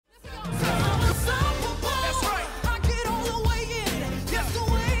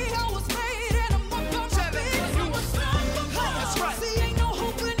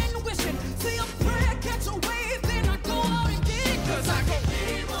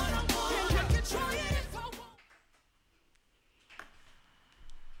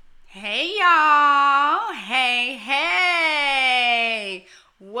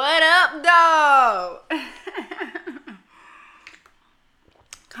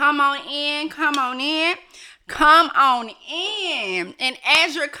Come on in, come on in, come on in. And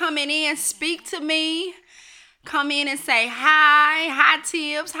as you're coming in, speak to me. Come in and say hi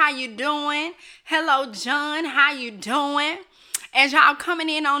Tibbs, how you doing? Hello John, how you doing? As y'all coming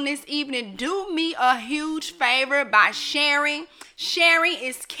in on this evening, do me a huge favor by sharing. Sharing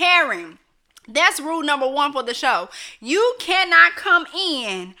is caring. That's rule number 1 for the show. You cannot come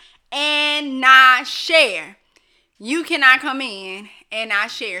in and not share. You cannot come in and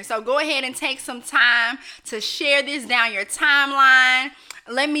not share. So go ahead and take some time to share this down your timeline.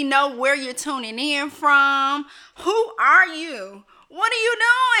 Let me know where you're tuning in from. Who are you? What are you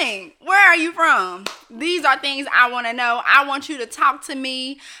doing? Where are you from? These are things I want to know. I want you to talk to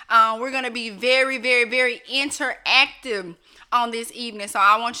me. We're going to be very, very, very interactive on this evening. So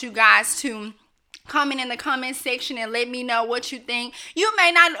I want you guys to comment in the comment section and let me know what you think. You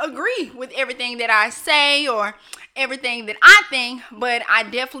may not agree with everything that I say or everything that I think, but I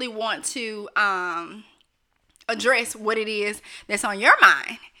definitely want to address what it is that's on your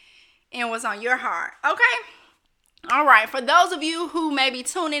mind and what's on your heart. Okay? All right, for those of you who may be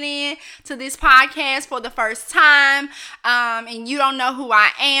tuning in to this podcast for the first time and you don't know who I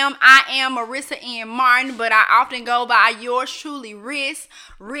am Marissa N. Martin, but I often go by yours truly, Riss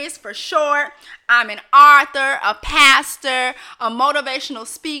for short. I'm an author, a pastor, a motivational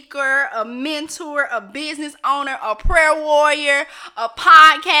speaker, a mentor, a business owner, a prayer warrior, a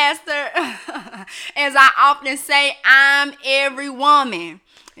podcaster. As I often say, I'm every woman.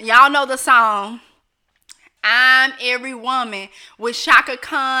 Y'all know the song. I'm every woman with Shaka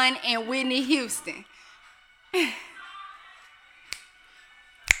Khan and Whitney Houston.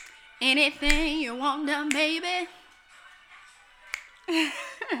 Anything you want done, baby.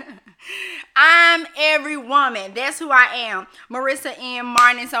 I'm every woman. That's who I am, Marissa N.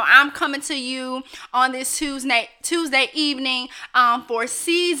 Martin. So I'm coming to you on this Tuesday evening for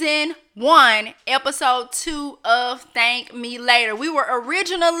season 1, episode 2 of Thank Me Later. We were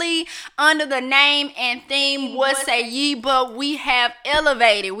originally under the name and theme What Say Ye, but we have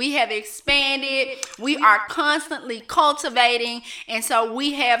elevated, we have expanded, we are constantly cultivating, and so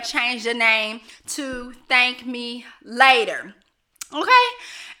we have changed the name to Thank Me Later. Okay?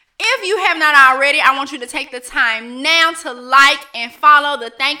 If you have not already, I want you to take the time now to like and follow the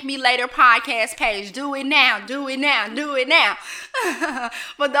Thank Me Later podcast page. Do it now, do it now, do it now.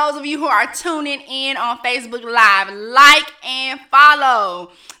 For those of you who are tuning in on Facebook Live, like and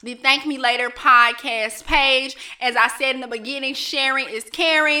follow the Thank Me Later podcast page. As I said in the beginning, sharing is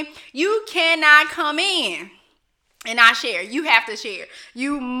caring. You cannot come in and not share. You have to share.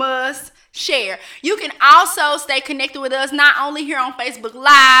 You must share. You can also stay connected with us not only here on Facebook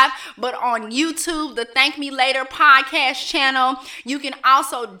Live, but on YouTube, the Thank Me Later podcast channel. You can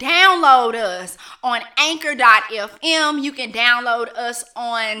also download us on Anchor.fm. You can download us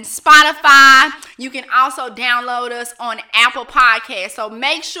on Spotify. You can also download us on Apple Podcasts. So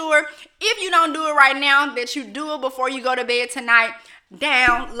make sure, if you don't do it right now, that you do it before you go to bed tonight.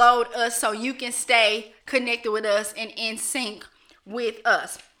 Download us so you can stay connected with us and in sync with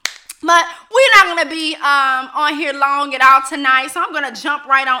us. But we're not going to be on here long at all tonight, so I'm going to jump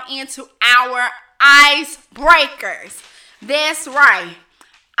right on into our icebreakers. That's right,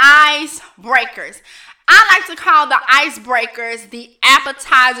 icebreakers. I like to call the icebreakers the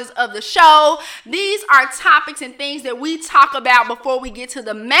appetizers of the show. These are topics and things that we talk about before we get to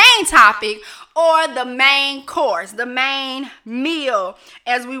the main topic or the main course, the main meal,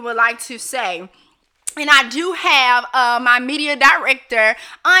 as we would like to say. And I do have my media director,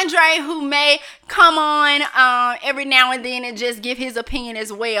 Andre, who may come on every now and then and just give his opinion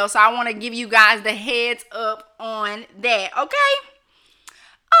as well. So I want to give you guys the heads up on that.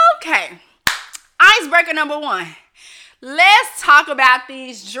 Okay. Icebreaker number 1. Let's talk about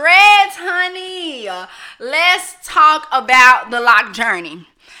these dreads, honey. Let's talk about the lock journey.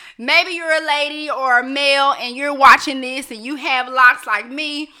 Maybe you're a lady or a male and you're watching this and you have locks like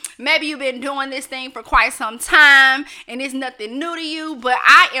me. Maybe you've been doing this thing for quite some time and it's nothing new to you, but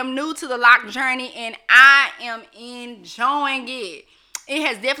I am new to the lock journey and I am enjoying it. It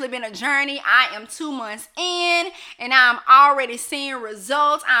has definitely been a journey. I am 2 months in and I'm already seeing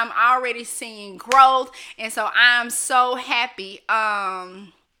results. I'm already seeing growth. And so I'm so happy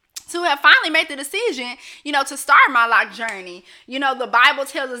to have finally made the decision, to start my lock journey. The Bible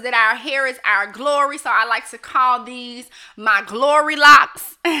tells us that our hair is our glory. So I like to call these my glory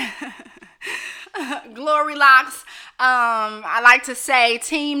locks. Glory locks. I like to say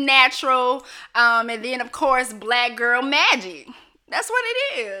Team Natural. And then, of course, Black Girl Magic. That's what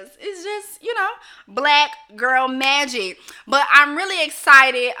it is. It's just, Black Girl Magic. But I'm really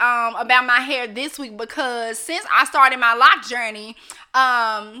excited about my hair this week because since I started my lock journey,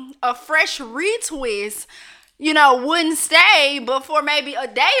 a fresh retwist, you know, wouldn't stay but for maybe a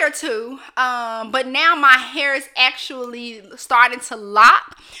day or two. But now my hair is actually starting to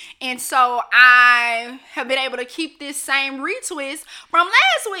lock. And so I have been able to keep this same retwist from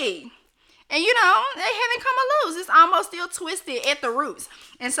last week. And you know, they haven't come loose. It's almost still twisted at the roots.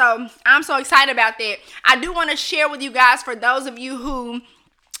 And so I'm so excited about that. I do want to share with you guys, for those of you who,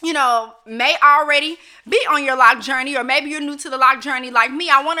 you know, may already be on your lock journey, or maybe you're new to the lock journey like me.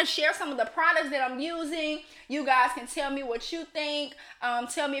 I want to share some of the products that I'm using. You guys can tell me what you think.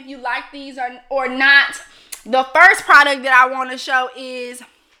 Tell me if you like these or not. The first product that I want to show is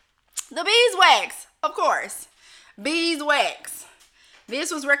the beeswax, of course. Beeswax. This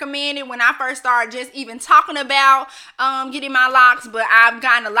was recommended when I first started just even talking about getting my locks, but I've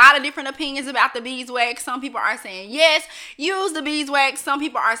gotten a lot of different opinions about the beeswax. Some people are saying, yes, use the beeswax. Some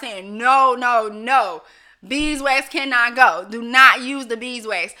people are saying, no, no, no. Beeswax cannot go. Do not use the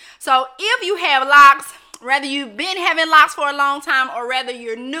beeswax. So if you have locks, whether you've been having locks for a long time or whether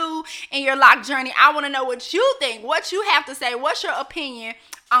you're new in your lock journey, I want to know what you think, what you have to say. What's your opinion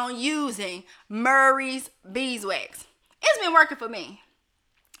on using Murray's beeswax? It's been working for me.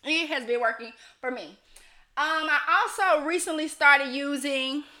 It has been working for me. I also recently started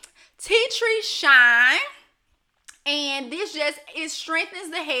using Tea Tree Shine. And this it strengthens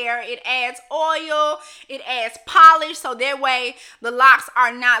the hair. It adds oil. It adds polish. So that way the locks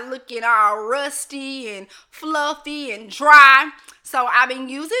are not looking all rusty and fluffy and dry. So I've been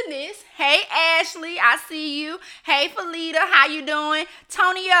using this. Hey, Ashley, I see you. Hey, Felita, how you doing?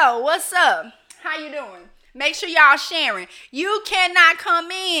 Tonyo, what's up? How you doing? Make sure y'all sharing. You cannot come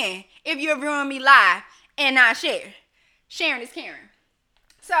in if you're viewing me live and not share. Sharing is caring.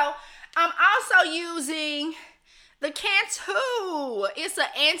 So I'm also using the Cantu. It's an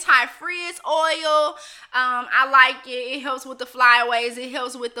anti-frizz oil. I like it. It helps with the flyaways. It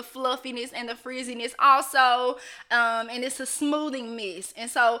helps with the fluffiness and the frizziness also. And it's a smoothing mist. And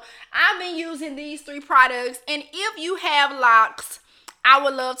so I've been using these 3 products. And if you have locks, I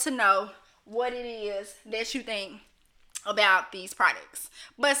would love to know what it is that you think about these products.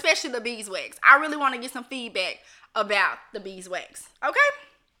 But especially the beeswax. I really want to get some feedback about the beeswax. Okay?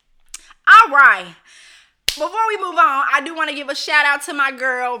 All right. Before we move on, I do want to give a shout out to my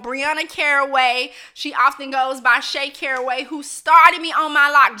girl, Brianna Caraway. She often goes by Shay Caraway, who started me on my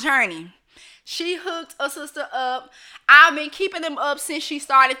lock journey. She hooked a sister up. I've been keeping them up since she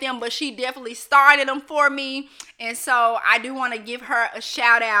started them, but she definitely started them for me. And so I do want to give her a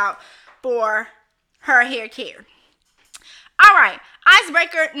shout out for her hair care. All right,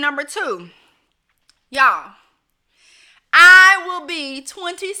 icebreaker number 2. Y'all, I will be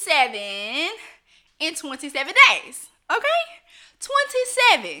 27 in 27 days. Okay?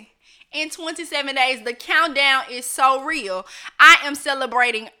 27 in 27 days. The countdown is so real. I am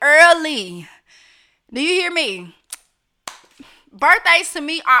celebrating early. Do you hear me? Birthdays to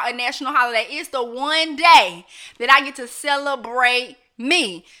me are a national holiday. It's the one day that I get to celebrate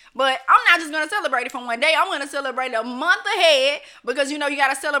me. But I'm not just going to celebrate it for one day. I'm going to celebrate a month ahead, because you know you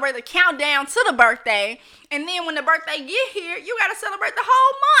got to celebrate the countdown to the birthday. And then when the birthday get here, you got to celebrate the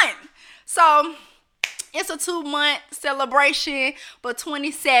whole month. So it's a 2-month celebration for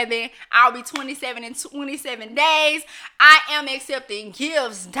 27. I'll be 27 in 27 days. I am accepting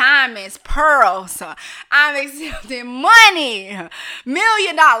gifts, diamonds, pearls. I'm accepting money, $1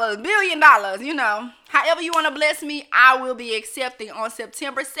 million, $1 billion, you know. However you want to bless me, I will be accepting on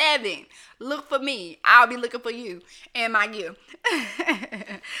September 7th. Look for me. I'll be looking for you and my gift.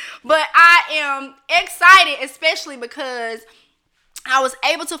 But I am excited, especially because I was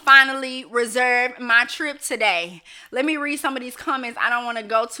able to finally reserve my trip today. Let me read some of these comments. I don't want to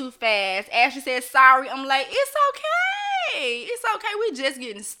go too fast. Ashley says, sorry. I'm like, it's okay. It's okay. We just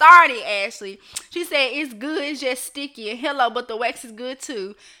getting started, Ashley. She said, it's good. It's just sticky. And hello, but the wax is good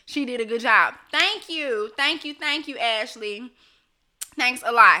too. She did a good job. Thank you. Thank you. Thank you, Ashley. Thanks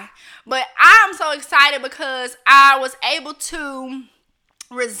a lot. But I'm so excited because I was able to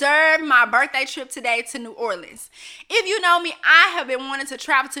reserve my birthday trip today to New Orleans. If you know me, I have been wanting to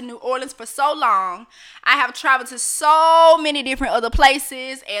travel to New Orleans for so long. I have traveled to so many different other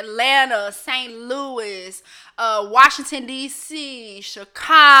places: Atlanta, St. Louis, Washington, D.C.,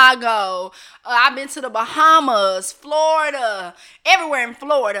 Chicago. I've been to the Bahamas, Florida, everywhere in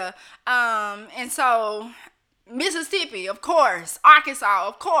Florida. And so Mississippi, of course, Arkansas,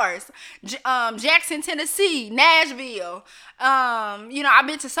 of course, Jackson, Tennessee, Nashville. I've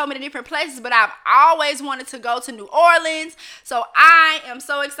been to so many different places, but I've always wanted to go to New Orleans. So I am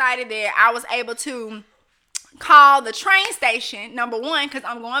so excited that I was able to call the train station, number one, because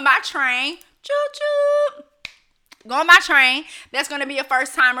I'm going by train. Choo-choo. going by train. That's going to be a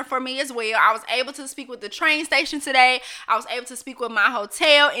first timer for me as well. I was able to speak with the train station today. I was able to speak with my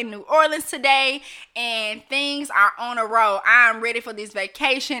hotel in New Orleans today, and things are on a roll. I am ready for this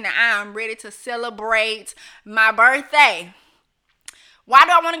vacation, and I am ready to celebrate my birthday. Why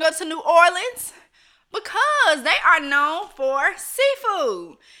do I want to go to New Orleans? Because they are known for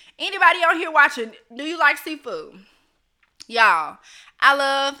seafood. Anybody on here watching, do you like seafood? Y'all, I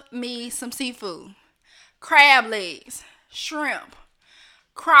love me some seafood. Crab legs, shrimp,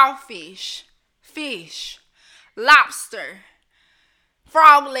 crawfish, fish, lobster,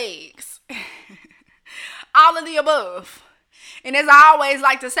 frog legs, all of the above. And as I always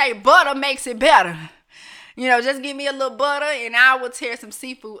like to say, butter makes it better. You know, just give me a little butter and I will tear some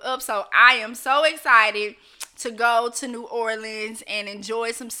seafood up. So I am so excited to go to New Orleans and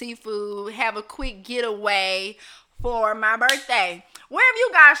enjoy some seafood, have a quick getaway for my birthday. Where have you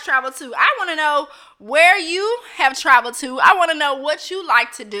guys traveled to? I want to know where you have traveled to. I want to know what you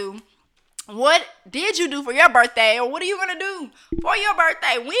like to do. What did you do for your birthday, or what are you going to do for your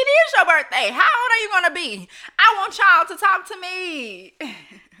birthday? When is your birthday? How old are you going to be? I want y'all to talk to me.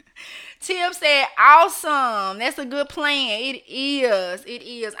 Tip said, awesome. That's a good plan. It is. It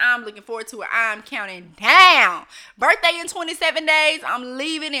is. I'm looking forward to it. I'm counting down. Birthday in 27 days. I'm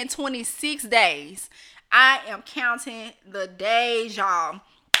leaving in 26 days. I am counting the days, y'all.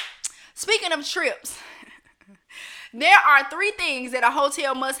 Speaking of trips, there are 3 things that a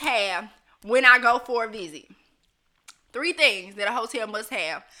hotel must have when I go for a visit. 3 things that a hotel must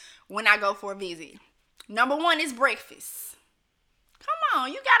have when I go for a visit. Number 1 is breakfast. Come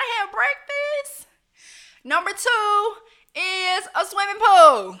on, you gotta have breakfast. Number 2 is a swimming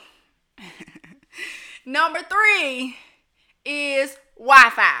pool. Number 3 is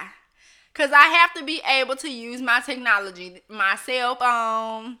Wi-Fi. Because I have to be able to use my technology, my cell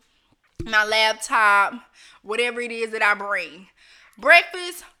phone, my laptop, whatever it is that I bring.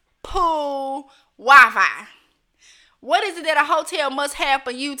 Breakfast, pool, Wi-Fi. What is it that a hotel must have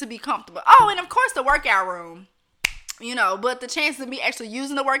for you to be comfortable? Oh, and of course the workout room. You know, but the chances of me actually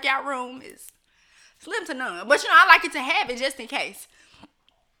using the workout room is slim to none. But, you know, I like it to have it just in case.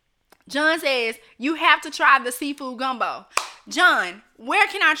 John says, you have to try the seafood gumbo. John, where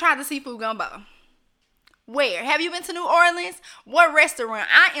can I try the seafood gumbo? Where? Have you been to New Orleans? What restaurant?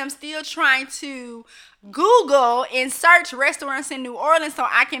 I am still trying to Google and search restaurants in New Orleans so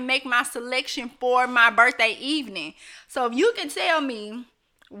I can make my selection for my birthday evening. So if you can tell me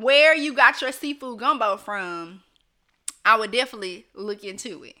where you got your seafood gumbo from, I would definitely look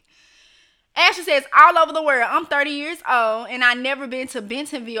into it. Ashley says, all over the world. I'm 30 years old and I never been to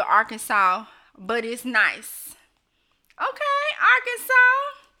Bentonville, Arkansas, but it's nice. Okay, Arkansas.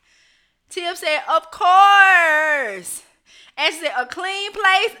 Tip said, of course. Ashley said, a clean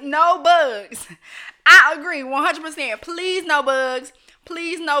place, no bugs. I agree 100%. Please no bugs.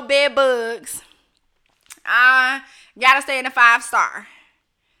 Please no bed bugs. I gotta stay in a 5-star.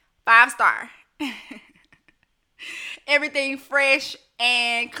 5-star. Everything fresh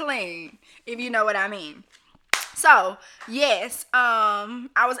and clean, if you know what I mean. So, yes, I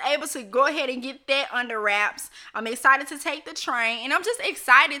was able to go ahead and get that under wraps. I'm excited to take the train, and I'm just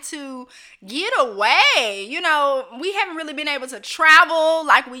excited to get away. You know, we haven't really been able to travel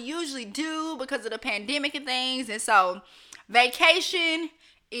like we usually do because of the pandemic and things, and so vacation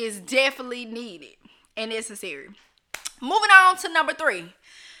is definitely needed and necessary. Moving on to number 3.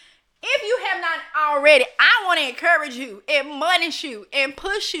 If you have not already, I want to encourage you, admonish you, and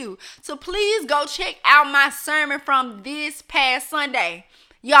push you to please go check out my sermon from this past Sunday.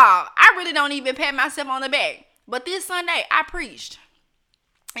 Y'all, I really don't even pat myself on the back, but this Sunday I preached.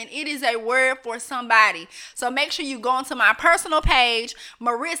 And it is a word for somebody. So make sure you go onto my personal page,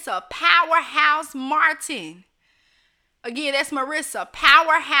 Marissa Powerhouse Martin. Again, that's Marissa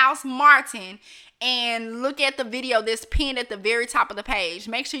Powerhouse Martin. And look at the video that's pinned at the very top of the page.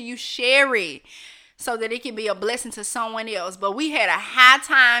 Make sure you share it so that it can be a blessing to someone else. But we had a high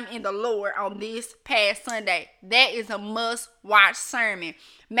time in the Lord on this past Sunday. That is a must-watch sermon.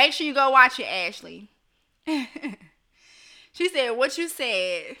 Make sure you go watch it, Ashley. She said, what you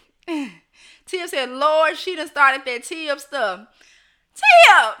said? Tip said, Lord, she done started that Tip stuff.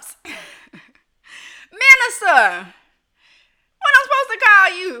 Tips! Minister! What I'm supposed to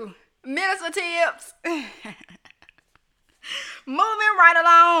call you? Minister Tips. Moving right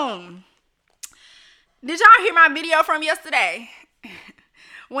along. Did y'all hear my video from yesterday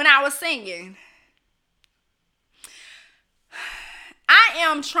when I was singing? I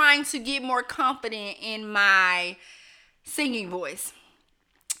am trying to get more confident in my singing voice.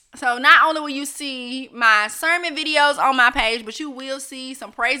 So not only will you see my sermon videos on my page, but you will see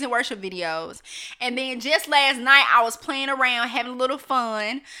some praise and worship videos. And then just last night, I was playing around, having a little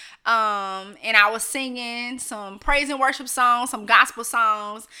fun. And I was singing some praise and worship songs, some gospel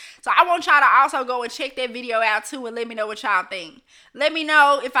songs. So I want y'all to also go and check that video out too and let me know what y'all think. Let me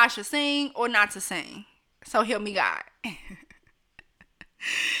know if I should sing or not to sing. So help me God.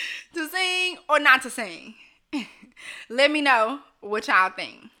 To sing or not to sing. Let me know what y'all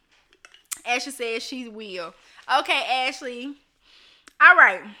think. Ashley says she will. Okay, Ashley. All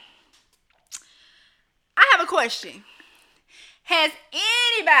right. I have a question. Has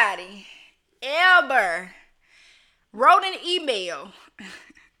anybody ever wrote an email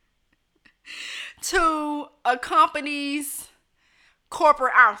to a company's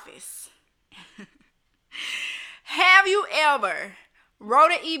corporate office? Have you ever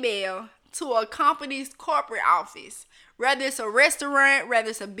wrote an email to a company's corporate office? Whether it's a restaurant, whether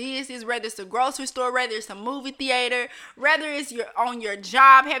it's a business, whether it's a grocery store, whether it's a movie theater, whether it's on your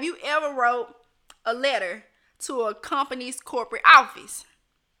job. Have you ever wrote a letter to a company's corporate office?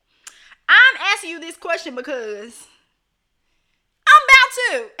 I'm asking you this question because I'm about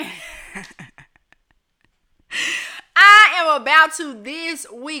to. I am about to this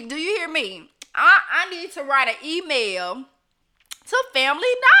week. Do you hear me? I need to write an email to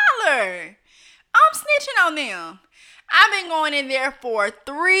Family Dollar. I'm snitching on them. I've been going in there for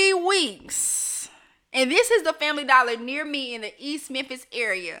 3 weeks. And this is the Family Dollar near me in the East Memphis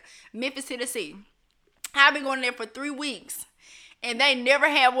area, Memphis, Tennessee. I've been going there for 3 weeks. And they never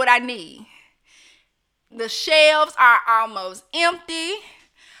have what I need. The shelves are almost empty.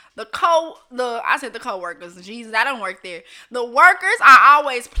 The co-workers, Jesus, I don't work there. The workers are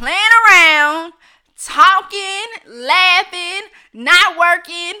always playing around, talking, laughing, not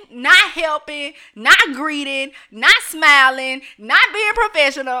working, not helping, not greeting, not smiling, not being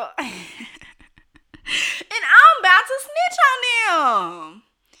professional. And I'm about to snitch on them.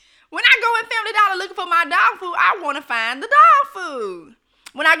 When I go in Family Dollar looking for my dog food, I want to find the dog food.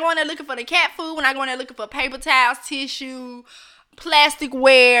 When I go in there looking for the cat food, when I go in there looking for paper towels, tissue,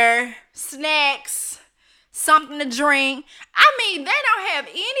 plasticware, snacks, something to drink, I mean, they don't have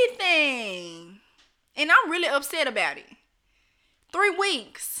anything. And I'm really upset about it. 3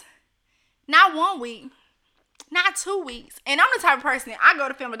 weeks. Not 1 week. Not 2 weeks. And I'm the type of person, I go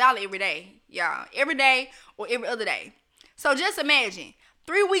to Family Dollar every day, y'all. Every day or every other day. So just imagine.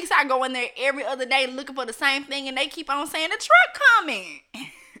 3 weeks I go in there every other day looking for the same thing, and they keep on saying the truck coming.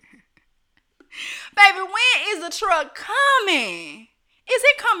 Baby, when is the truck coming? Is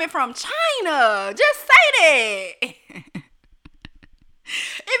it coming from China? Just say that.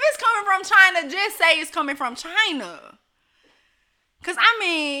 If it's coming from China, just say it's coming from China. Because, I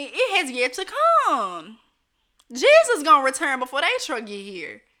mean, it has yet to come. Jesus gonna return before they truck get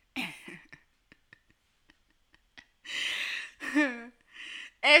here.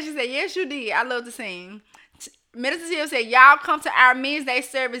 Ashley said, yes, you did. I love to sing. Minister Tibbs said, y'all come to our Men's Day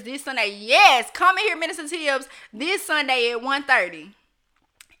service this Sunday. Yes, come in here, Minister Tibbs, this Sunday at 1:30.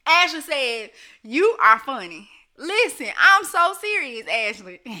 Ashley said, you are funny. Listen, I'm so serious,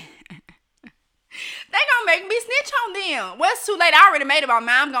 Ashley. They gonna make me snitch on them. Well, it's too late. I already made up my mind.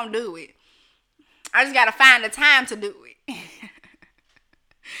 I'm gonna do it. I just gotta find the time to do it.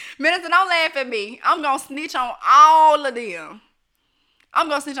 Minister, don't laugh at me. I'm gonna snitch on all of them. I'm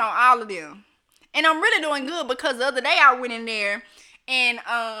gonna snitch on all of them. And I'm really doing good because the other day I went in there and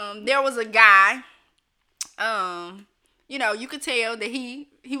there was a guy. You could tell that he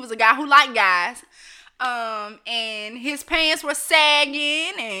was a guy who liked guys. And his pants were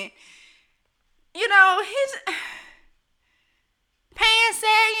sagging, and his pants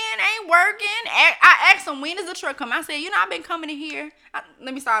sagging, ain't working. I asked him, when does the truck come? I said, I've been coming in here.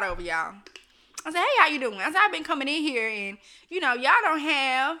 Let me start over, y'all. I said, hey, how you doing? I said, I've been coming in here, and y'all don't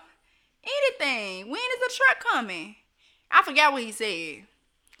have anything. When is the truck coming? I forgot what he said.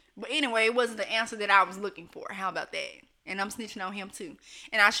 But anyway, it wasn't the answer that I was looking for. How about that? And I'm snitching on him too.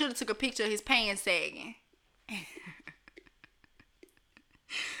 And I should have took a picture of his pants sagging.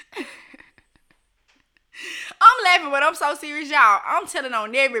 I'm laughing, but I'm so serious, y'all. I'm telling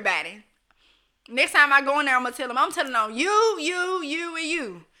on everybody. Next time I go in there, I'm going to tell them, I'm telling on you, and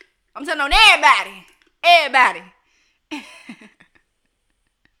you. I'm telling on everybody. Everybody.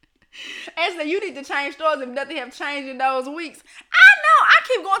 Actually, you need to change stores if nothing have changed in those weeks. I know. I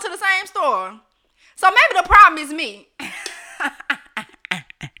keep going to the same store. So maybe the problem is me.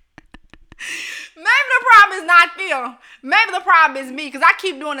 Maybe the problem is not them. Maybe the problem is me because I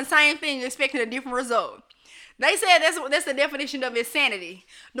keep doing the same thing expecting a different result. They said that's the definition of insanity.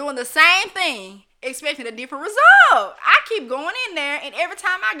 Doing the same thing, expecting a different result. I keep going in there, and every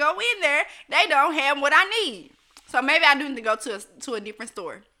time I go in there, they don't have what I need. So maybe I do need to go to a different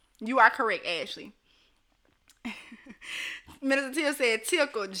store. You are correct, Ashley. Minister Till said,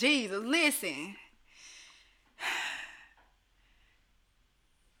 tickle, Jesus. Listen.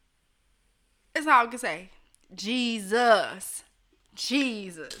 That's all I can say. Jesus.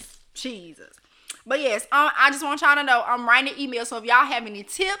 But yes, I just want y'all to know I'm writing an email. So if y'all have any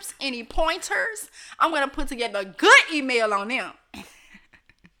tips, any pointers, I'm going to put together a good email on them.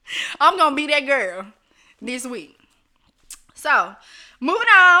 I'm going to be that girl this week. So moving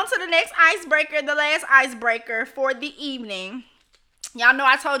on to the next icebreaker, the last icebreaker for the evening. Y'all know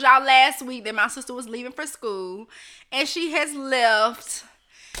I told y'all last week that my sister was leaving for school. And she has left.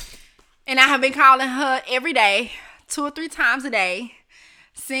 And I have been calling her every day, 2 or 3 times a day,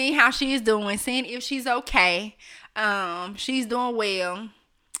 seeing how she is doing, seeing if she's okay. She's doing well.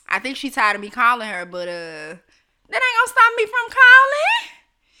 I think she's tired of me calling her, but that ain't gonna stop me from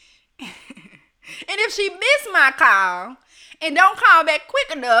calling. And if she miss my call and don't call back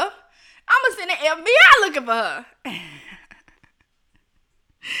quick enough, I'm gonna send the FBI looking for her.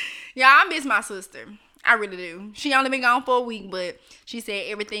 Y'all, I miss my sister. I really do. She only been gone for a week, but she said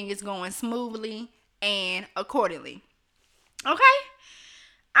everything is going smoothly and accordingly. Okay?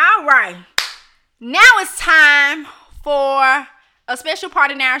 All right. Now it's time for a special part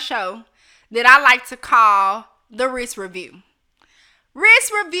in our show that I like to call the Risk Review.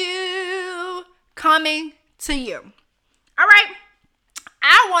 Risk Review coming to you. All right?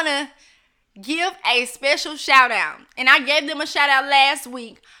 I want to give a special shout out, and I gave them a shout out last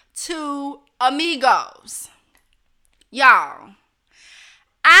week to Amigos. Y'all,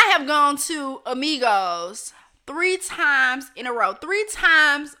 I have gone to Amigos 3 times in a row. 3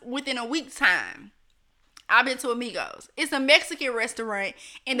 times within a week's time. I've been to Amigos. It's a Mexican restaurant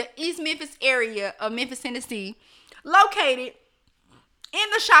in the East Memphis area of Memphis, Tennessee, located in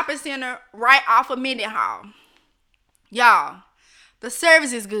the shopping center right off of Mendenhall. Y'all, the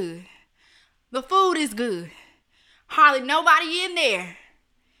service is good. The food is good. Hardly nobody in there.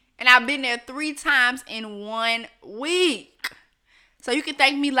 And I've been there 3 times in 1 week. So you can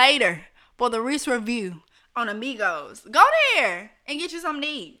thank me later for the Risk Review on Amigos. Go there and get you something to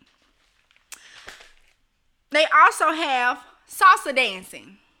eat. They also have salsa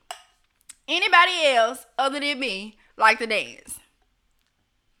dancing. Anybody else other than me like to dance?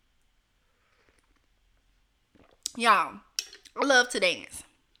 Y'all, I love to dance.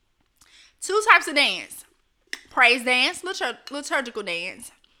 2 types of dance. Praise dance, liturgical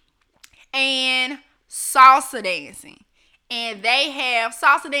dance, and salsa dancing. And they have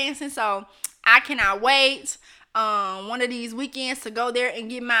salsa dancing, so I cannot wait one of these weekends to go there and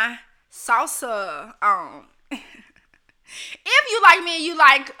get my salsa on. If you like me and you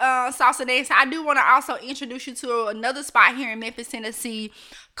like salsa dancing, I do want to also introduce you to another spot here in Memphis, Tennessee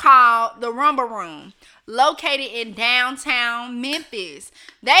called the Rumba Room, located in downtown Memphis.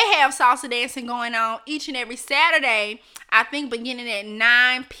 They have salsa dancing going on each and every Saturday, I think beginning at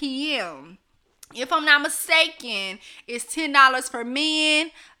 9 p.m. If I'm not mistaken, it's $10 for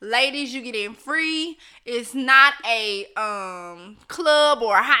men. Ladies, you get in free. It's not a club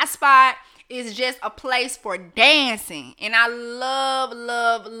or a hot spot. It's just a place for dancing. And I love,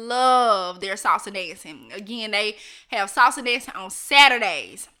 love, love their salsa dancing. Again, they have salsa dancing on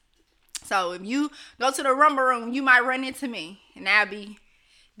Saturdays. So if you go to the Rumba Room, you might run into me. And I'll be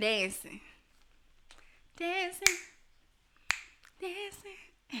dancing. Dancing.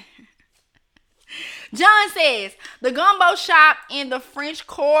 John says, the gumbo shop in the French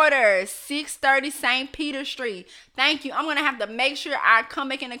Quarter, 630 St. Peter Street. Thank you. I'm going to have to make sure I come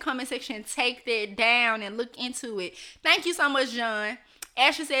back in the comment section and take that down and look into it. Thank you so much, John.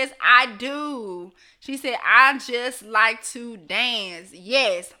 Ashley says, I do. She said, I just like to dance.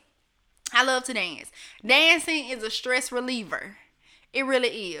 Yes, I love to dance. Dancing is a stress reliever. It really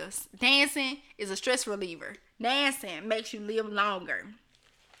is. Dancing is a stress reliever. Dancing makes you live longer.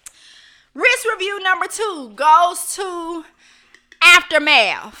 Risk Review number 2 goes to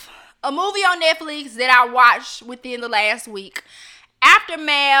Aftermath, a movie on Netflix that I watched within the last week.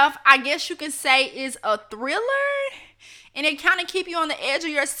 Aftermath, I guess you could say, is a thriller, and it kind of keep you on the edge of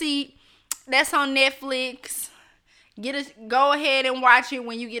your seat. That's on Netflix. Go ahead and watch it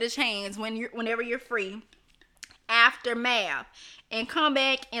when you get a chance, whenever you're free. Aftermath, and come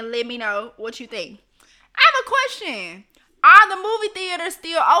back and let me know what you think. I have a question. Are the movie theaters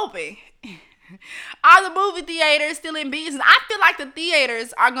still open? Are the movie theaters still in business? I feel like the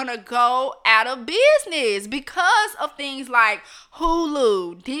theaters are going to go out of business because of things like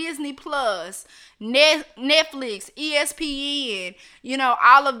Hulu, Disney Plus, Netflix, ESPN,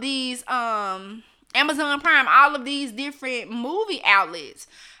 all of these, Amazon Prime, all of these different movie outlets.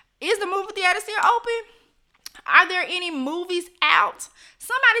 Is the movie theater still open? Are there any movies out?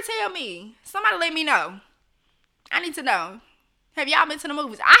 Somebody tell me. Somebody let me know. I need to know. Have y'all been to the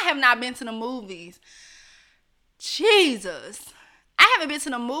movies? I have not been to the movies. Jesus. I haven't been to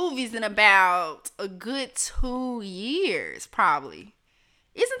the movies in about a good 2 years, probably.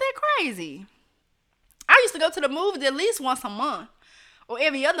 Isn't that crazy? I used to go to the movies at least once a month or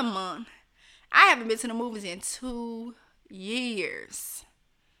every other month. I haven't been to the movies in 2 years.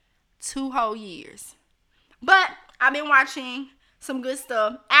 2 whole years. But I've been watching some good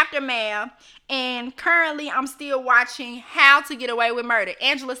stuff, Aftermath, and currently I'm still watching How to Get Away with Murder.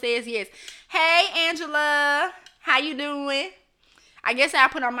 Angela says yes. Hey, Angela. How you doing? I guess I'll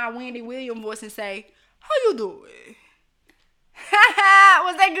put on my Wendy Williams voice and say, how you doing?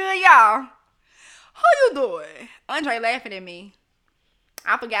 Was that good, y'all? How you doing? Andre laughing at me.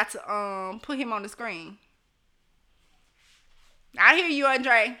 I forgot to put him on the screen. I hear you,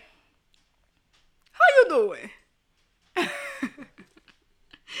 Andre. How you doing?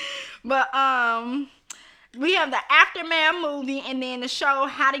 But we have the Aftermath movie and then the show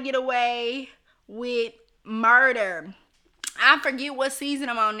How to Get Away with Murder. I forget what season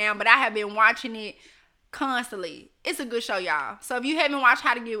I'm on now, but I have been watching it constantly. It's a good show, y'all. So if you haven't watched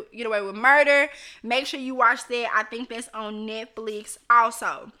How to Get Away with Murder, make sure you watch that. I think that's on Netflix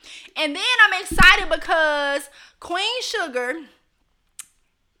also. And then I'm excited because Queen Sugar,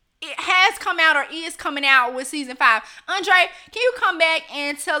 it has come out or is coming out with season 5. Andre, can you come back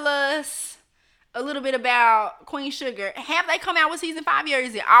and tell us a little bit about Queen Sugar? Have they come out with season 5 yet?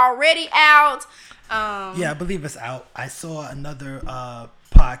 Is it already out? Yeah, I believe it's out. I saw another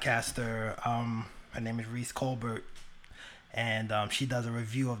podcaster. Her name is Reese Colbert. And she does a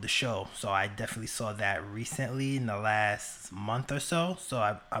review of the show. So I definitely saw that recently in the last month or so. So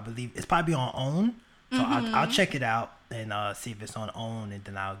I believe it's probably on OWN. So I'll check it out and see if it's on OWN, and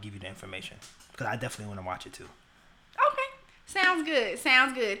then I'll give you the information. Because I definitely want to watch it too. Okay. Sounds good.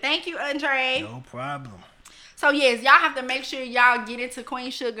 Sounds good. Thank you, Andre. No problem. So, yes, y'all have to make sure y'all get into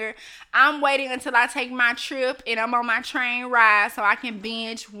Queen Sugar. I'm waiting until I take my trip and I'm on my train ride so I can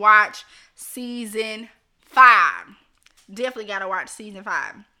binge watch season 5. Definitely got to watch season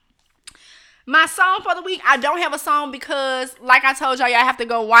 5. My song for the week, I don't have a song because, like I told y'all have to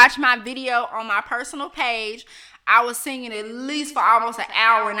go watch my video on my personal page. I was singing at least for almost an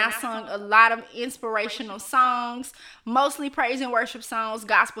hour, and I sung a lot of inspirational songs, mostly praise and worship songs,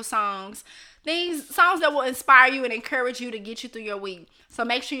 gospel songs, songs that will inspire you and encourage you to get you through your week. So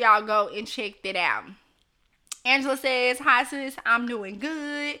make sure y'all go and check that out. Angela says, hi sis, I'm doing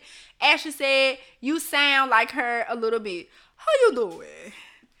good. Ashley said, you sound like her a little bit. How you doing?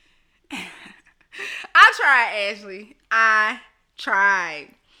 I tried, Ashley. I tried.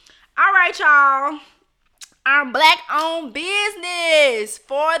 All right, y'all. Our black-owned business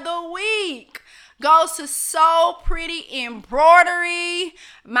for the week goes to So Pretty Embroidery.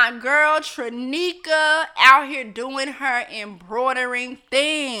 My girl Tranika out here doing her embroidering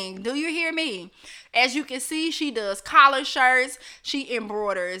thing. Do you hear me? As you can see, she does collar shirts. She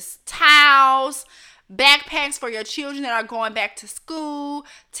embroiders towels, backpacks for your children that are going back to school,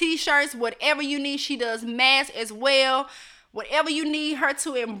 t-shirts, whatever you need. She does masks as well. Whatever you need her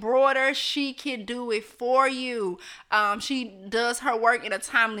to embroider, she can do it for you. She does her work in a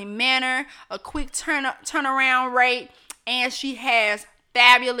timely manner, a quick turnaround rate, and she has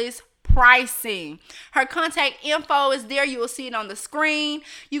fabulous pricing. Her contact info is there. You will see it on the screen.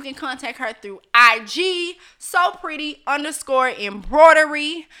 You can contact her through IG,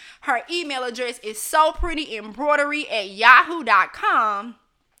 SoPretty_embroidery. Her email address is SoPrettyembroidery@yahoo.com.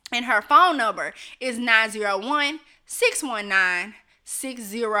 And her phone number is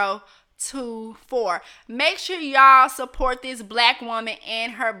 901-619-6024. Make sure y'all support this black woman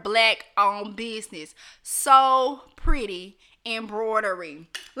and her black-owned business. So Pretty Embroidery.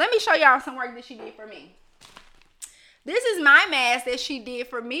 Let me show y'all some work that she did for me. This is my mask that she did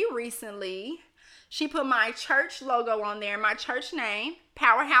for me recently. She put my church logo on there, my church name,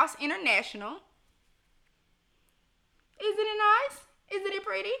 Powerhouse International. Isn't it nice? Isn't it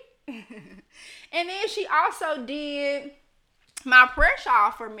pretty? And then she also did my prayer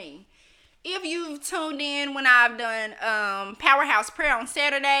shawl for me. if you've tuned in when I've done Powerhouse Prayer on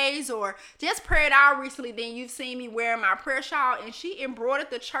Saturdays or just prayed out recently, then you've seen me wearing my prayer shawl, and she embroidered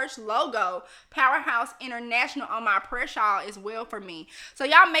the church logo, Powerhouse International, on my prayer shawl as well for me. So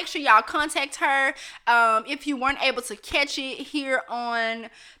y'all make sure y'all contact her. If you weren't able to catch it here on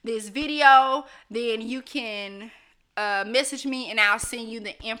this video, then you can message me and I'll send you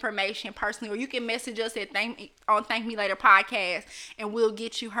the information personally, or you can message us at Thank Me Later podcast and we'll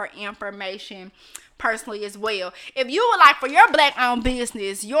get you her information personally as well. If you would like for your black owned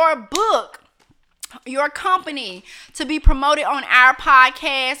business, your book, your company to be promoted on our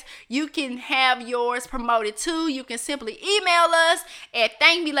podcast, you can have yours promoted too. You can simply email us at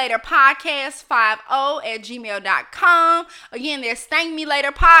thankmelaterpodcast50@gmail.com. Again, that's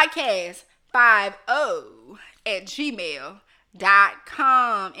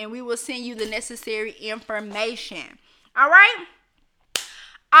thankmelaterpodcast50@gmail.com, and we will send you the necessary information. All right,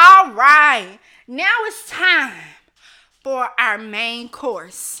 now it's time for our main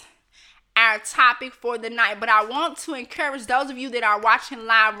course, our topic for the night. But I want to encourage those of you that are watching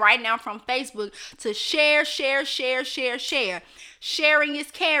live right now from Facebook to share. Sharing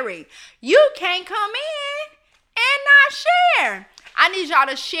is caring. You can't come in and not share. I need y'all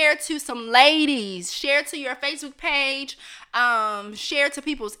to share to some ladies. Share to your Facebook page. Share to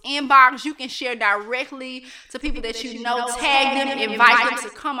people's inbox. You can share directly to people that you know. Tag them, invite them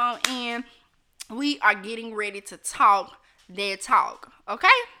to come on in. We are getting ready to talk their talk. Okay?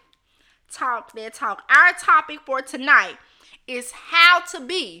 Talk their talk. Our topic for tonight is how to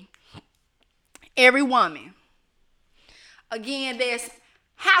be every woman. Again, there's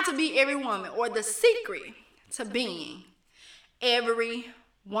how to be every woman, or the secret to being every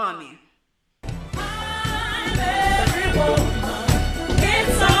woman. Every woman,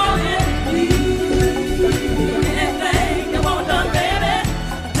 it's all in you. Anything you want done, baby,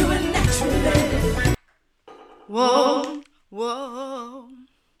 do it naturally. Whoa, whoa,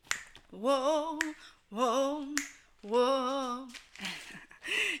 whoa, whoa, whoa.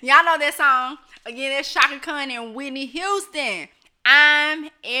 Y'all know that song. Again, that's Chaka Khan and Whitney Houston.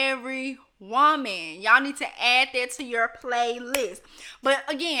 I'm every woman. Y'all need to add that to your playlist. But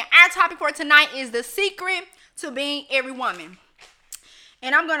again, our topic for tonight is the secret to being every woman.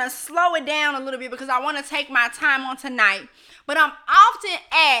 And I'm going to slow it down a little bit because I want to take my time on tonight. But I'm often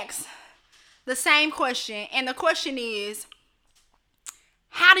asked the same question. And the question is,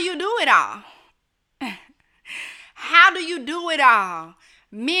 how do you do it all? How do you do it all?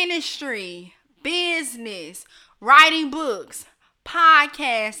 Ministry, business, writing books,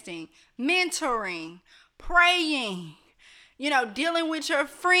 podcasting, mentoring, praying, dealing with your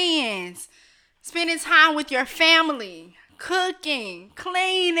friends, spending time with your family, cooking,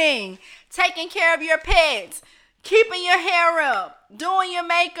 cleaning, taking care of your pets, keeping your hair up, doing your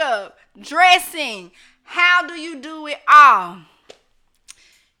makeup, dressing. How do you do it all?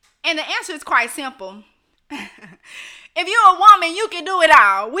 And the answer is quite simple. If you're a woman, you can do it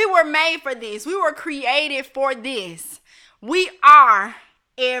all. We were made for this. We were created for this. We are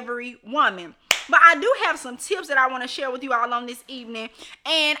every woman. But I do have some tips that I want to share with you all on this evening.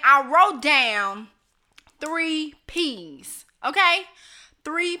 And I wrote down 3 P's. Okay?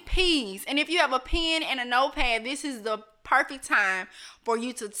 3 P's. And if you have a pen and a notepad, this is the perfect time for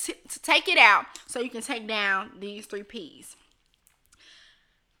you to take it out so you can take down these 3 P's.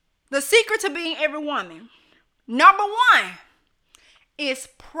 The secret to being every woman. Number 1 is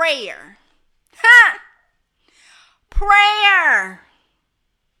prayer. Prayer.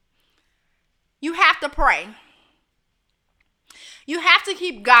 You have to pray. You have to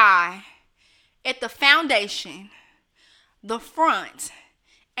keep God at the foundation, the front,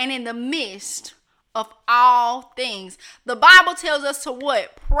 and in the midst of all things. The Bible tells us to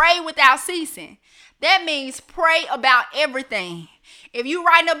what? Pray without ceasing. That means pray about everything. If you're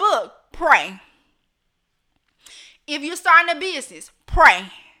writing a book, pray. If you're starting a business,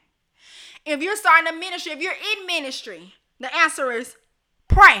 pray. If you're starting a ministry, if you're in ministry, the answer is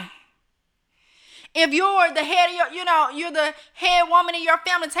pray. If you're the head of you're the head woman in your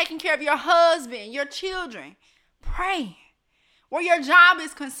family, taking care of your husband, your children, pray. Where your job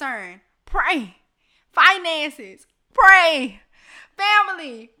is concerned, pray. Finances, pray.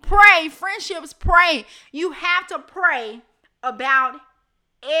 Family, pray. Friendships, pray. You have to pray about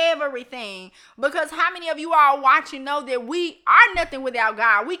everything, because how many of you all watching know that we are nothing without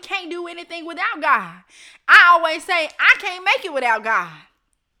God? We can't do anything without God. I always say I can't make it without God.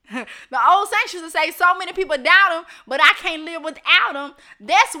 The old saints used to say so many people doubt him, but I can't live without him.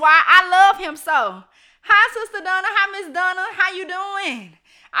 That's why I love him so. Hi, Sister Donna. Hi, Miss Donna. How you doing?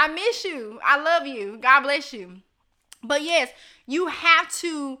 I miss you. I love you. God bless you. But yes, you have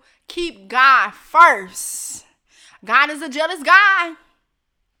to keep God first. God is a jealous God.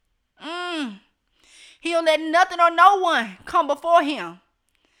 He'll let nothing or no one come before him.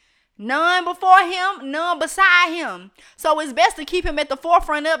 None before him, none beside him. So it's best to keep him at the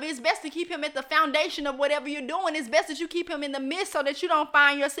forefront of it. It's best to keep him at the foundation of whatever you're doing. It's best that you keep him in the midst so that you don't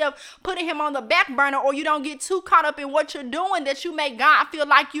find yourself putting him on the back burner, or you don't get too caught up in what you're doing that you make God feel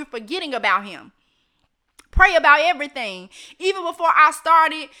like you're forgetting about him. Pray about everything. Even before I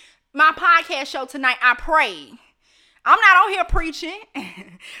started my podcast show tonight, I prayed. I'm not on here preaching.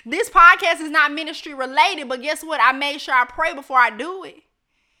 This podcast is not ministry related, but guess what? I made sure I pray before I do it.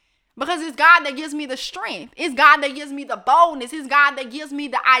 Because it's God that gives me the strength. It's God that gives me the boldness. It's God that gives me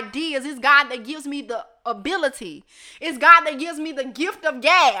the ideas. It's God that gives me the ability. It's God that gives me the gift of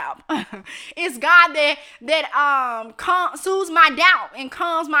gab. It's God that soothes my doubt and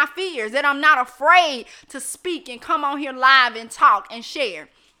calms my fears, that I'm not afraid to speak and come on here live and talk and share.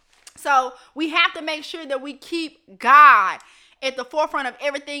 So we have to make sure that we keep God at the forefront of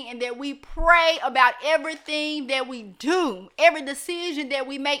everything, and that we pray about everything that we do, every decision that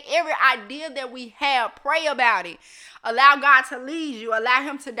we make, every idea that we have. Pray about it. Allow God to lead you. Allow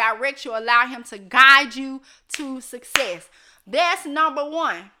him to direct you. Allow him to guide you to success. That's number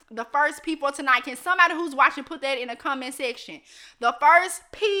one. The first P for tonight. Can somebody who's watching put that in the comment section? The first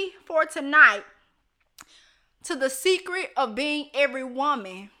P for tonight, to the secret of being every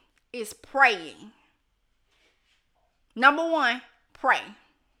woman, is praying. Number one, pray.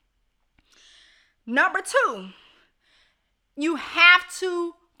 Number two, you have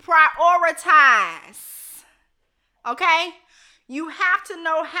to prioritize. Okay? You have to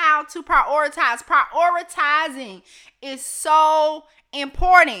know how to prioritize. Prioritizing is so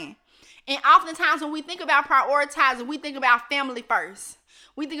important. And oftentimes when we think about prioritizing, we think about family first.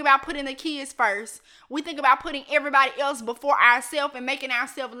 We think about putting the kids first. We think about putting everybody else before ourselves and making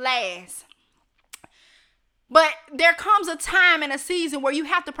ourselves last. But there comes a time and a season where you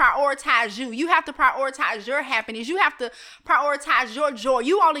have to prioritize you. You have to prioritize your happiness. You have to prioritize your joy.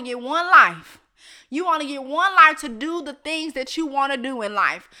 You only get one life. You only get one life to do the things that you want to do in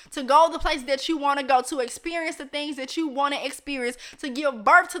life, to go the places that you want to go, to experience the things that you want to experience, to give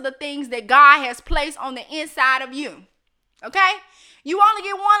birth to the things that God has placed on the inside of you. Okay? You only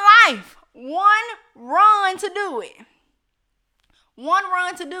get one life, one run to do it. One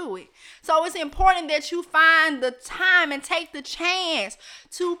run to do it. So it's important that you find the time and take the chance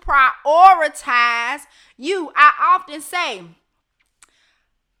to prioritize you. I often say,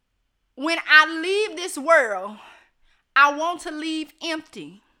 when I leave this world, I want to leave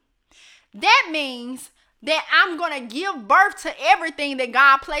empty. That means that I'm going to give birth to everything that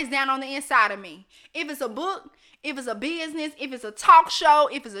God placed down on the inside of me. If it's a book, if it's a business, if it's a talk show,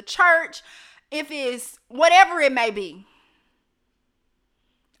 if it's a church, if it's whatever it may be,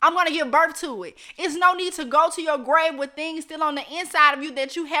 I'm going to give birth to it. It's no need to go to your grave with things still on the inside of you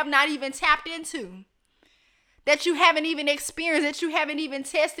that you have not even tapped into, that you haven't even experienced, that you haven't even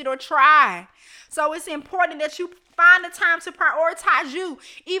tested or tried. So it's important that you find the time to prioritize you,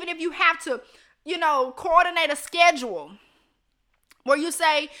 even if you have to, coordinate a schedule where you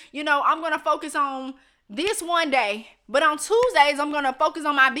say, I'm going to focus on this one day, but on Tuesdays, I'm going to focus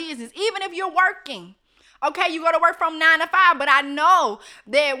on my business, even if you're working. Okay, you go to work from 9 to 5, but I know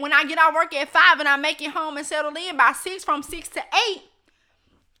that when I get out of work at 5 and I make it home and settle in by 6, from 6 to 8,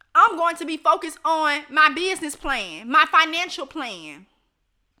 I'm going to be focused on my business plan, my financial plan,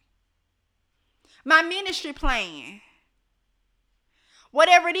 my ministry plan.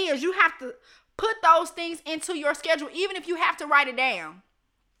 Whatever it is, you have to put those things into your schedule, even if you have to write it down.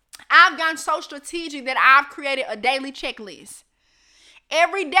 I've gotten so strategic that I've created a daily checklist.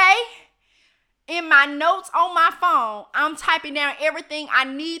 Every day, in my notes on my phone, I'm typing down everything I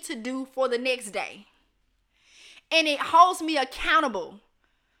need to do for the next day. And it holds me accountable.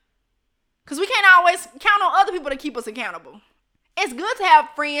 Because we can't always count on other people to keep us accountable. It's good to have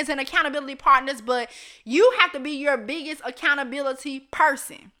friends and accountability partners, but you have to be your biggest accountability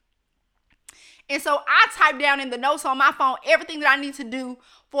person. And so I type down in the notes on my phone everything that I need to do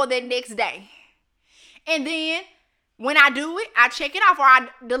for the next day. And then when I do it, I check it off or I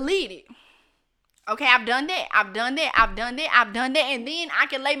delete it. Okay, I've done that. And then I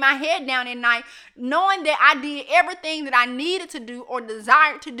can lay my head down at night knowing that I did everything that I needed to do or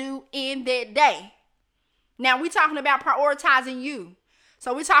desired to do in that day. Now, we're talking about prioritizing you.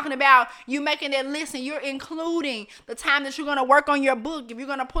 So we're talking about you making that list, and you're including the time that you're going to work on your book. If you're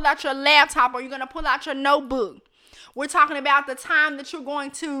going to pull out your laptop or you're going to pull out your notebook. We're talking about the time that you're going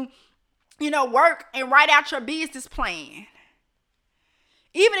to, work and write out your business plan.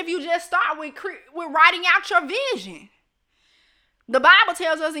 Even if you just start with writing out your vision. The Bible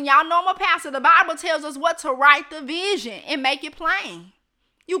tells us, and y'all know I'm a pastor, the Bible tells us what to write the vision and make it plain.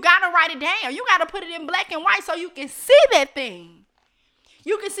 You got to write it down. You got to put it in black and white so you can see that thing.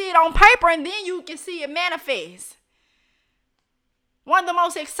 You can see it on paper and then you can see it manifest. One of the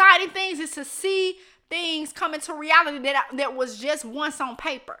most exciting things is to see things come into reality that was just once on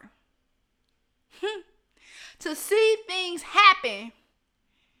paper. To see things happen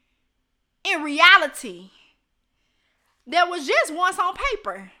in reality that was just once on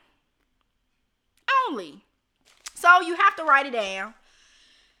paper only. So you have to write it down.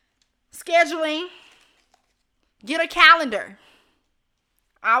 Scheduling. Get a calendar.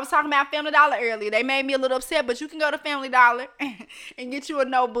 I was talking about Family Dollar earlier. They made me a little upset, but you can go to Family Dollar and get you a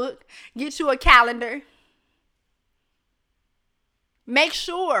notebook, get you a calendar. Make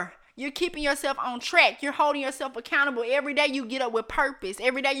sure you're keeping yourself on track. You're holding yourself accountable. Every day you get up with purpose.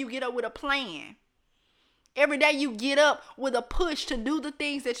 Every day you get up with a plan. Every day you get up with a push to do the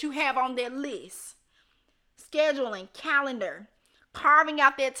things that you have on that list. Scheduling, calendar, carving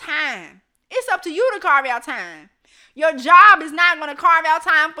out that time. It's up to you to carve out time. Your job is not going to carve out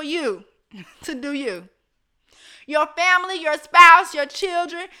time for you to do you. Your family, your spouse, your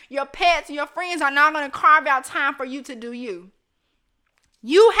children, your pets, your friends are not going to carve out time for you to do you.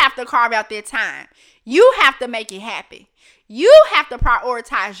 You have to carve out that time. You have to make it happen. You have to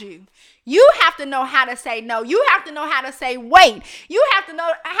prioritize you. You have to know how to say no. You have to know how to say wait. You have to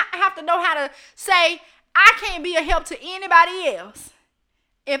know how to say, I can't be a help to anybody else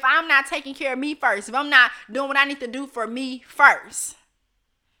if I'm not taking care of me first. If I'm not doing what I need to do for me first.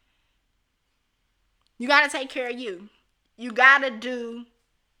 You got to take care of you. You got to do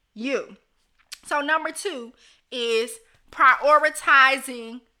you. So number 2 is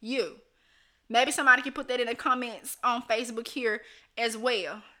prioritizing you. Maybe somebody can put that in the comments on Facebook here as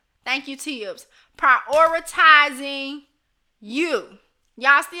well. Thank you, Tibbs. Prioritizing you.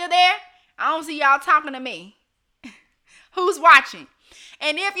 Y'all still there? I don't see y'all talking to me. Who's watching?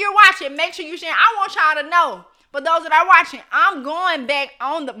 And if you're watching, make sure you share. I want y'all to know. For those that are watching, I'm going back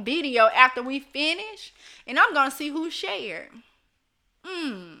on the video after we finish. And I'm going to see who shared.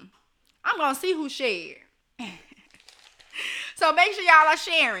 I'm going to see who shared. So make sure y'all are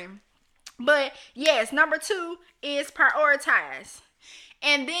sharing. But yes, number 2 is prioritize.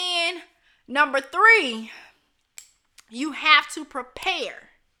 And then number 3, you have to prepare.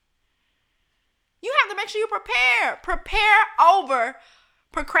 You have to make sure you prepare. Prepare over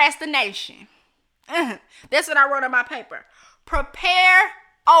procrastination. That's what I wrote on my paper. Prepare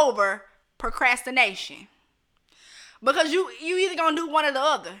over procrastination. Because you either going to do one or the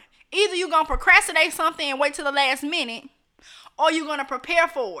other. Either you're going to procrastinate something and wait till the last minute, or you're going to prepare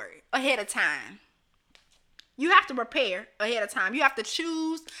for it ahead of time. You have to prepare ahead of time. You have to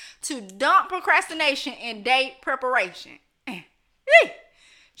choose to dump procrastination and date preparation.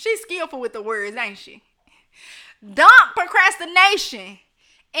 She's skillful with the words, ain't she? Dump procrastination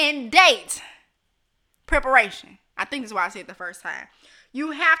and date preparation. I think that's why I said it the first time.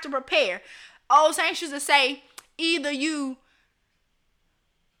 You have to prepare. Old saints used to say, if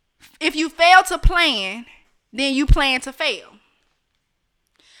you fail to plan, then you plan to fail.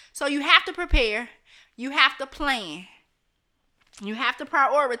 So you have to prepare. You have to plan. You have to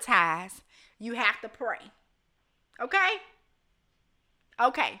prioritize. You have to pray. Okay?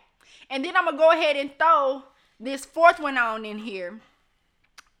 Okay. And then I'm going to go ahead and throw this 4th one on in here,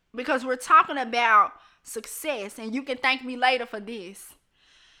 because we're talking about success, and you can thank me later for this.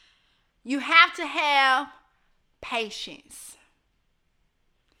 You have to have patience.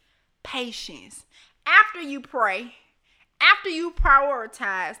 Patience. After you pray, after you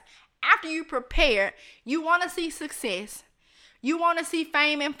prioritize, after you prepare, you want to see success. You want to see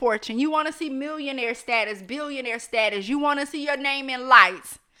fame and fortune. You want to see millionaire status, billionaire status. You want to see your name in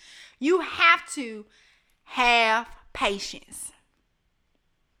lights. You have to have patience.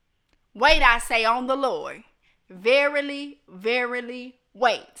 Wait, I say, on the Lord. Verily, verily,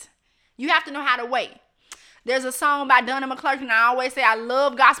 wait. You have to know how to wait. There's a song by Donna McClurkin. I always say I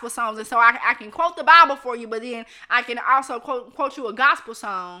love gospel songs, and so I can quote the Bible for you, but then I can also quote you a gospel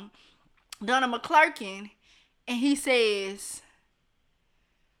song. Donna McClurkin, and he says,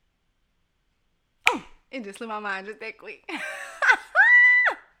 oh, it just slipped my mind just that quick.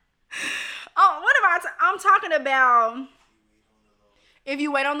 Oh, what am I'm talking about? If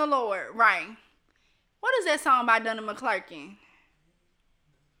you wait on the Lord, right? What is that song by Donna McClurkin?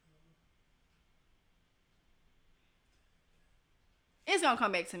 It's gonna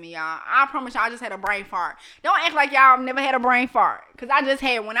come back to me, y'all. I promise y'all, I just had a brain fart. Don't act like y'all never had a brain fart, because I just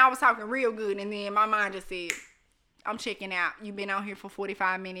had one. I was talking real good, and then my mind just said, I'm checking out. You've been on here for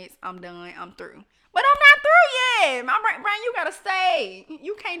 45 minutes. I'm done. I'm through. But I'm not through yet. My brain, you gotta stay.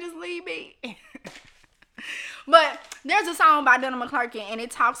 You can't just leave me. But there's a song by Donald McClurkin, and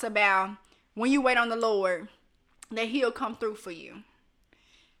it talks about when you wait on the Lord, that He'll come through for you.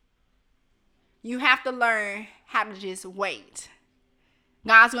 You have to learn how to just wait.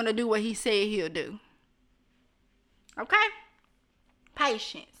 God's gonna do what He said He'll do. Okay?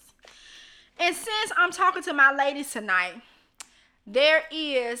 Patience. And since I'm talking to my ladies tonight, there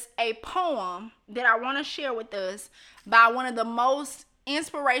is a poem that I want to share with us by one of the most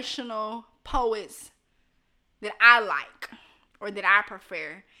inspirational poets that I like or that I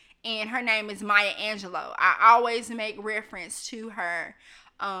prefer. And her name is Maya Angelou. I always make reference to her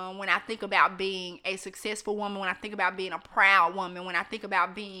when I think about being a successful woman, when I think about being a proud woman, when I think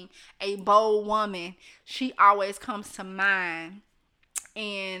about being a bold woman. She always comes to mind.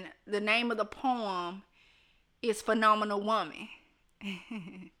 And the name of the poem is Phenomenal Woman.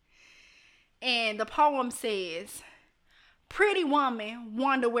 And the poem says, pretty woman,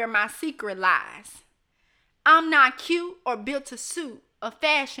 wonder where my secret lies. I'm not cute or built to suit a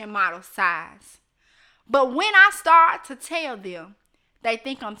fashion model size. But when I start to tell them, they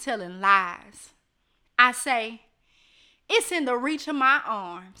think I'm telling lies. I say, it's in the reach of my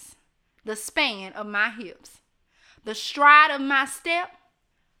arms, the span of my hips, the stride of my step,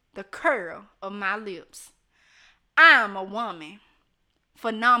 the curl of my lips. I am a woman,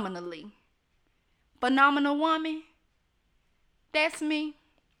 phenomenally. Phenomenal woman, that's me.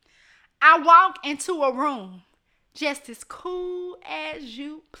 I walk into a room just as cool as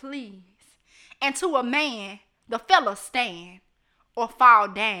you please. And to a man, the fellas stand or fall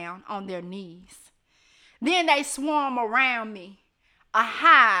down on their knees. Then they swarm around me, a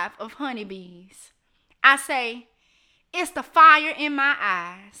hive of honeybees. I say, it's the fire in my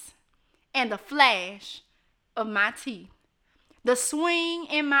eyes and the flash of my teeth, the swing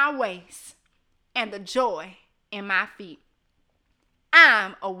in my waist and the joy in my feet.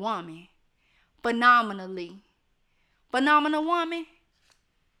 I'm a woman, phenomenally. Phenomenal woman,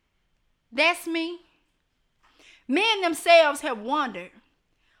 that's me. Men themselves have wondered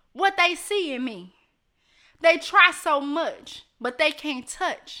what they see in me. They try so much, but they can't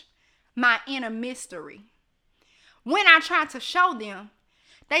touch my inner mystery. When I try to show them,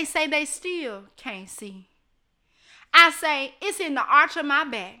 they say they still can't see. I say it's in the arch of my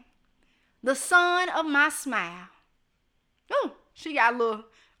back, the sun of my smile. Ooh, she got a little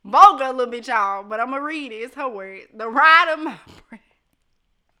vulgar a little bit, y'all, but I'm going to read it. It's her word. The ride of my breath,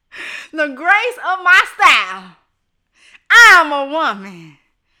 the grace of my style. I'm a woman,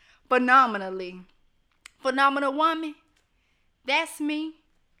 phenomenally. Phenomenal woman, that's me.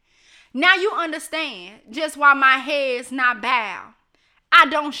 Now you understand just why my head's not bowed. I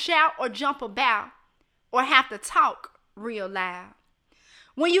don't shout or jump about or have to talk real loud.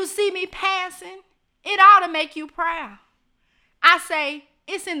 When you see me passing, it ought to make you proud. I say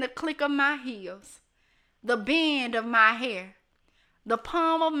it's in the click of my heels, the bend of my hair, the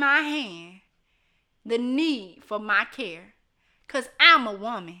palm of my hand, the need for my care. 'Cause I'm a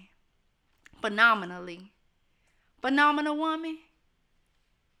woman, phenomenally. Phenomenal woman,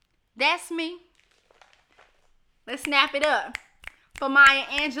 that's me. Let's snap it up for Maya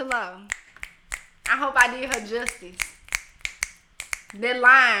Angelou. I hope I did her justice. That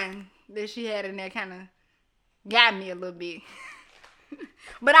line that she had in there kind of got me a little bit.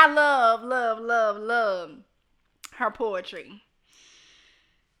 But I love her poetry.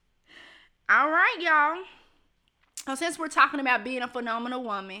 All right, y'all. So since we're talking about being a phenomenal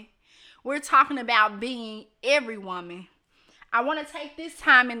woman, we're talking about being every woman. I want to take this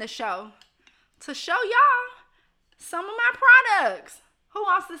time in the show to show y'all some of my products. Who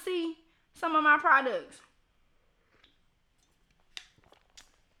wants to see some of my products?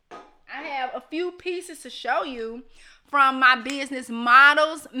 I have a few pieces to show you from my business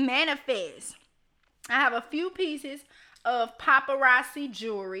Models Manifest. I have a few pieces of paparazzi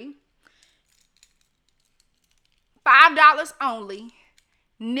jewelry. $5 only.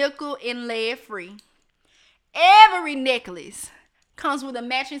 Nickel and lead free. Every necklace comes with a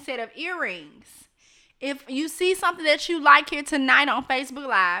matching set of earrings. If you see something that you like here tonight on Facebook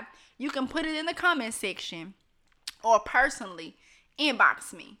Live, you can put it in the comment section or personally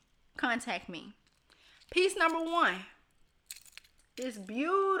inbox me. Contact me. Piece number 1. This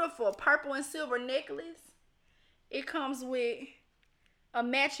beautiful purple and silver necklace. It comes with a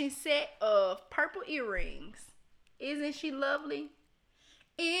matching set of purple earrings. Isn't she lovely?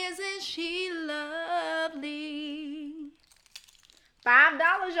 Isn't she lovely?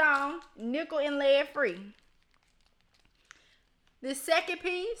 $5, y'all. Nickel and lead free. This second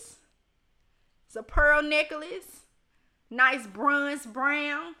piece is a pearl necklace nice bronze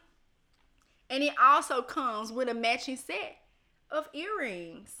brown. And it also comes with a matching set of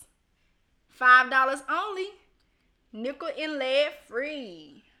earrings. $5 only. Nickel and lead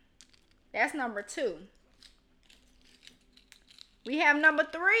free. That's number 2. We have number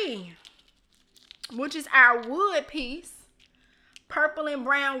 3, which is our wood piece. Purple and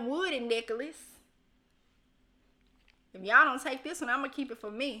brown wooded necklace. If y'all don't take this one, I'm going to keep it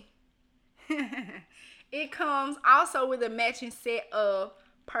for me. It comes also with a matching set of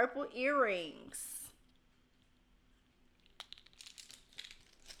purple earrings.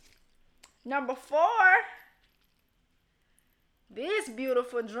 Number 4, this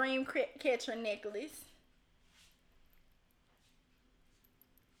beautiful dream catcher necklace.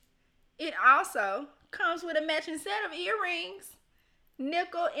 It also comes with a matching set of earrings,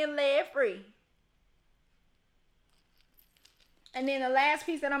 nickel and lead free. And then the last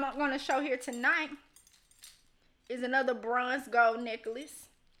piece that I'm going to show here tonight is another bronze gold necklace,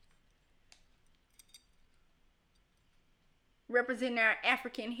 representing our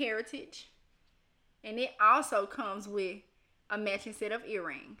African heritage. And it also comes with a matching set of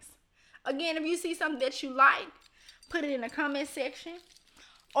earrings. Again, if you see something that you like, put it in the comment section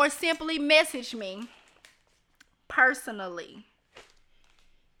or simply message me personally.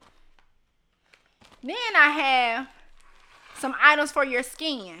 Then I have some items for your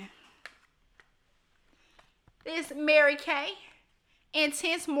skin. This Mary Kay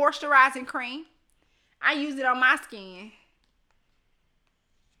Intense Moisturizing Cream. I use it on my skin.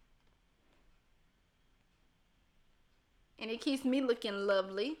 And it keeps me looking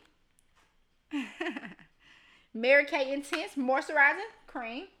lovely. Mary Kay Intense Moisturizing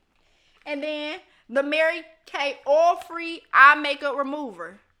Cream. And then the Mary Kay Oil-Free Eye Makeup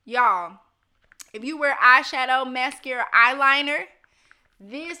Remover. Y'all, if you wear eyeshadow, mascara, eyeliner,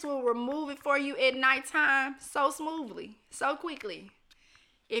 this will remove it for you at nighttime so smoothly, so quickly.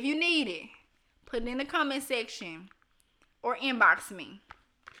 If you need it, put it in the comment section or inbox me.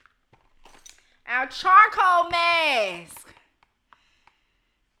 Our charcoal mask.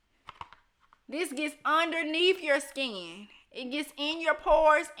 This gets underneath your skin. It gets in your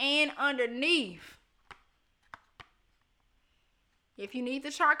pores and underneath. If you need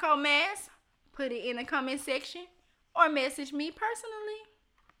the charcoal mask, put it in the comment section or message me personally.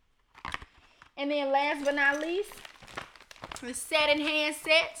 And then last but not least, the satin hand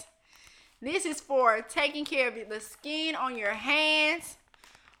set. This is for taking care of the skin on your hands,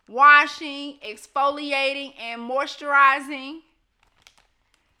 washing, exfoliating, and moisturizing.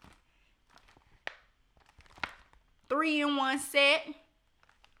 3-in-1 set.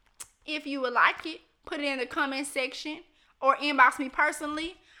 If you would like it, put it in the comment section or inbox me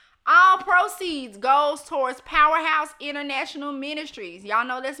personally. All proceeds goes towards Powerhouse International Ministries. Y'all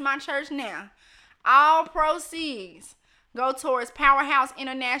know that's my church now. All proceeds go towards Powerhouse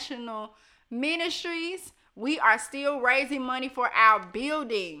International Ministries. We are still raising money for our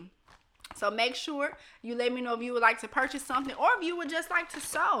building. So make sure you let me know if you would like to purchase something or if you would just like to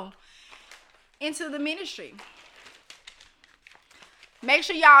sow into the ministry. Make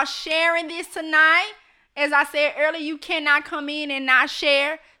sure y'all sharing this tonight. As I said earlier, you cannot come in and not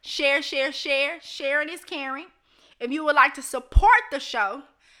share. Share. Sharing is caring. If you would like to support the show,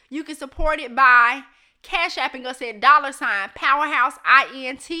 you can support it by Cash Apping us at $ Powerhouse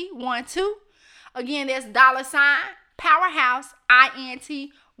INT12. Again, that's $ Powerhouse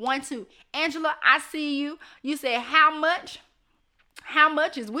INT12. Angela, I see you. You said how much? How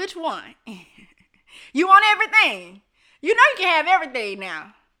much is which one? You want everything. You know you can have everything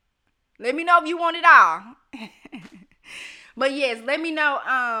now. Let me know if you want it all. But yes, let me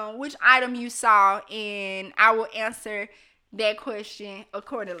know which item you saw and I will answer that question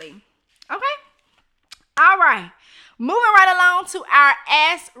accordingly. Okay? All right. Moving right along to our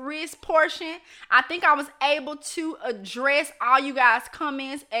Ask Riz portion. I think I was able to address all you guys'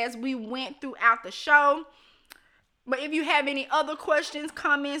 comments as we went throughout the show. But if you have any other questions,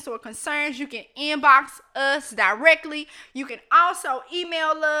 comments, or concerns, you can inbox us directly. You can also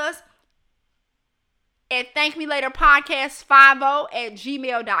email us at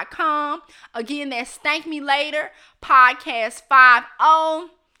thankmelaterpodcast50@gmail.com. Again, that's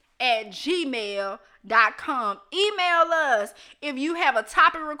thankmelaterpodcast50@gmail.com. Email us if you have a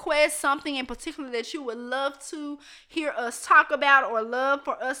topic request, something in particular that you would love to hear us talk about or love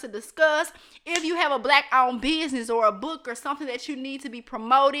for us to discuss. If you have a Black-owned business or a book or something that you need to be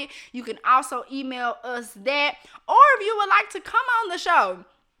promoted, you can also email us that. Or if you would like to come on the show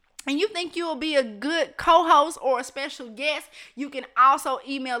and you think you will be a good co-host or a special guest, you can also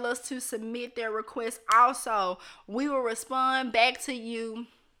email us to submit their request also. We will respond back to you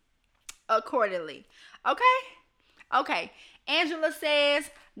accordingly. Okay? Okay. Angela says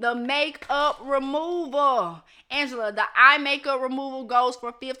the makeup removal. Angela, the eye makeup removal goes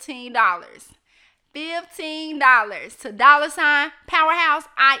for $15. $15 to $ Powerhouse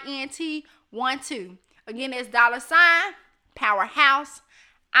INT12. Again, it's $ Powerhouse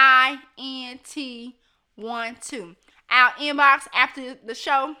INT12. Our inbox after the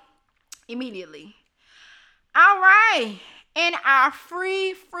show immediately. All right. And our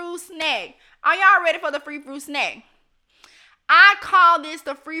free fruit snack. Are y'all ready for the free fruit snack? I call this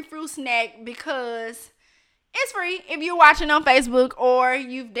the free fruit snack because it's free. If you're watching on Facebook or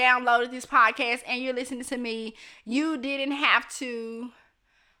you've downloaded this podcast and you're listening to me, you didn't have to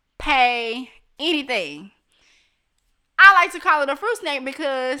pay anything. I like to call it a fruit snack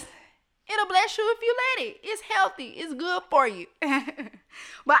because it'll bless you if you let it. It's healthy. It's good for you.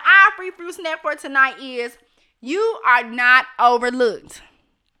 But our free fruit snack for tonight is you are not overlooked.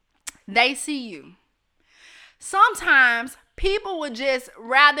 They see you. Sometimes people would just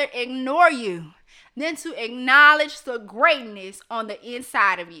rather ignore you than to acknowledge the greatness on the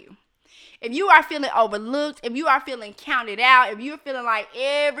inside of you. If you are feeling overlooked, if you are feeling counted out, if you're feeling like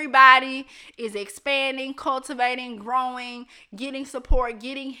everybody is expanding, cultivating, growing, getting support,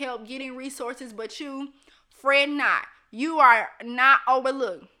 getting help, getting resources, but you, fret not. You are not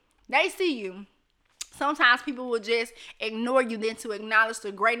overlooked. They see you. Sometimes people will just ignore you than to acknowledge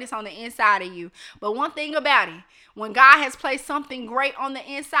the greatness on the inside of you. But one thing about it, when God has placed something great on the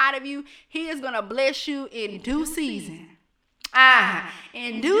inside of you, he is going to bless you in due season.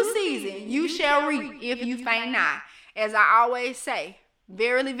 In due season, you shall reap if you faint not. As I always say,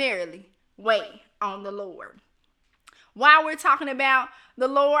 verily, verily, wait on the Lord. While we're talking about the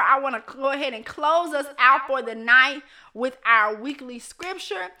Lord, I want to go ahead and close us out for the night with our weekly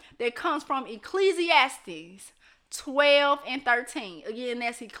scripture that comes from Ecclesiastes 12 and 13. Again,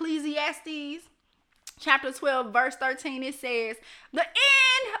 that's Ecclesiastes chapter 12, verse 13. It says, the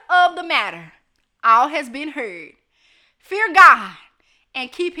end of the matter, all has been heard. Fear God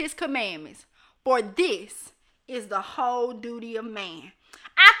and keep his commandments, for this is the whole duty of man.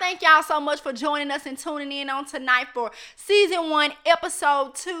 I thank y'all so much for joining us and tuning in on tonight for season 1,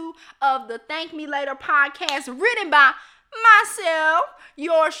 episode 2 of the Thank Me Later podcast, written by myself,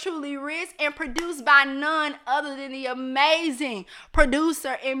 yours truly, Riz, and produced by none other than the amazing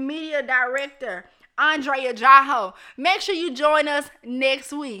producer and media director, Andrea Jaho. Make sure you join us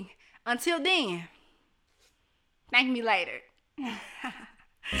next week. Until then, thank me later.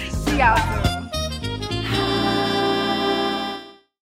 See y'all soon.